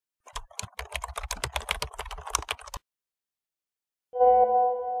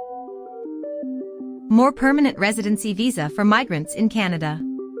more permanent residency visa for migrants in Canada.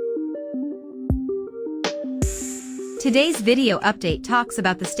 Today's video update talks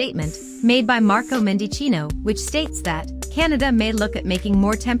about the statement made by Marco Mendicino, which states that Canada may look at making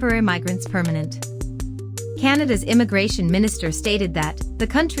more temporary migrants permanent. Canada's immigration minister stated that the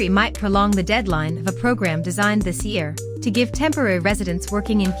country might prolong the deadline of a program designed this year to give temporary residents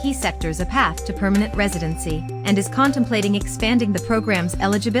working in key sectors a path to permanent residency, and is contemplating expanding the program's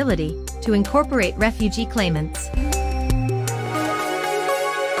eligibility to incorporate refugee claimants.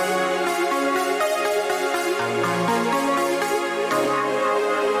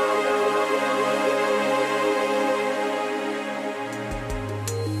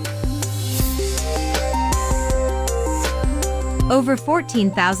 Over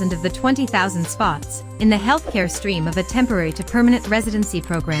 14,000 of the 20,000 spots in the healthcare stream of a temporary to permanent residency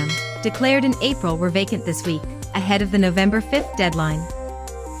program declared in April were vacant this week, ahead of the November 5th deadline.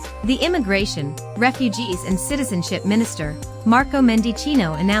 The Immigration, Refugees and Citizenship Minister, Marco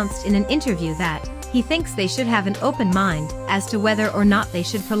Mendicino, announced in an interview that he thinks they should have an open mind as to whether or not they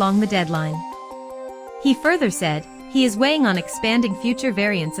should prolong the deadline. He further said he is weighing on expanding future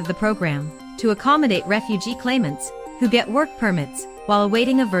variants of the program to accommodate refugee claimants who get work permits while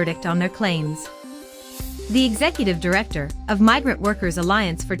awaiting a verdict on their claims. The executive director of Migrant Workers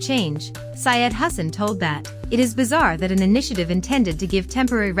Alliance for Change, Syed Hassan, told that it is bizarre that an initiative intended to give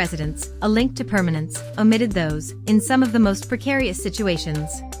temporary residents a link to permanence omitted those in some of the most precarious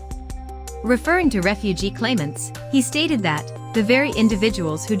situations. Referring to refugee claimants, he stated that the very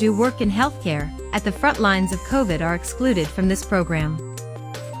individuals who do work in healthcare at the front lines of COVID are excluded from this program.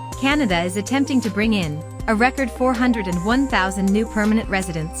 Canada is attempting to bring in a record 401,000 new permanent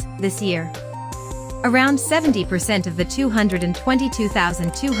residents this year. Around 70% of the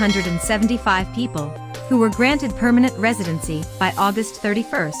 222,275 people who were granted permanent residency by August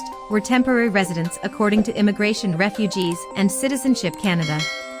 31st were temporary residents, according to Immigration, Refugees and Citizenship Canada.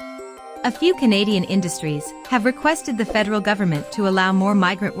 A few Canadian industries have requested the federal government to allow more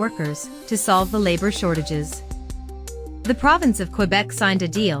migrant workers to solve the labor shortages. The province of Quebec signed a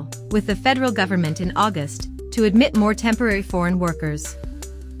deal with the federal government in August to admit more temporary foreign workers.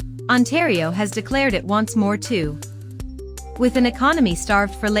 Ontario has declared it wants more too. With an economy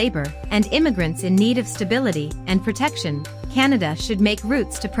starved for labor and immigrants in need of stability and protection, Canada should make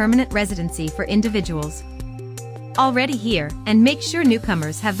routes to permanent residency for individuals already here and make sure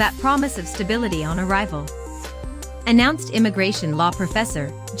newcomers have that promise of stability on arrival, announced immigration law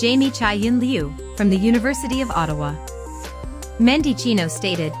professor Jamie Chai-Yun Liu from the University of Ottawa. Mendicino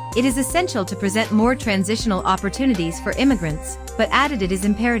stated, "It is essential to present more transitional opportunities for immigrants," but added it is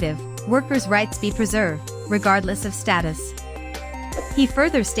imperative workers' rights be preserved, regardless of status. He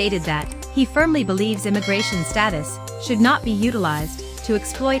further stated that he firmly believes immigration status should not be utilized to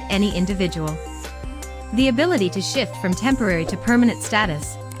exploit any individual. The ability to shift from temporary to permanent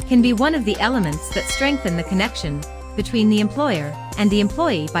status can be one of the elements that strengthen the connection between the employer and the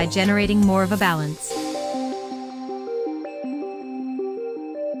employee by generating more of a balance.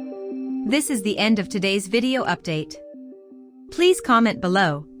 This is the end of today's video update. Please comment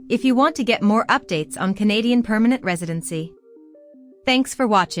below if you want to get more updates on Canadian permanent residency. Thanks for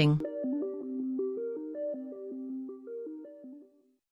watching.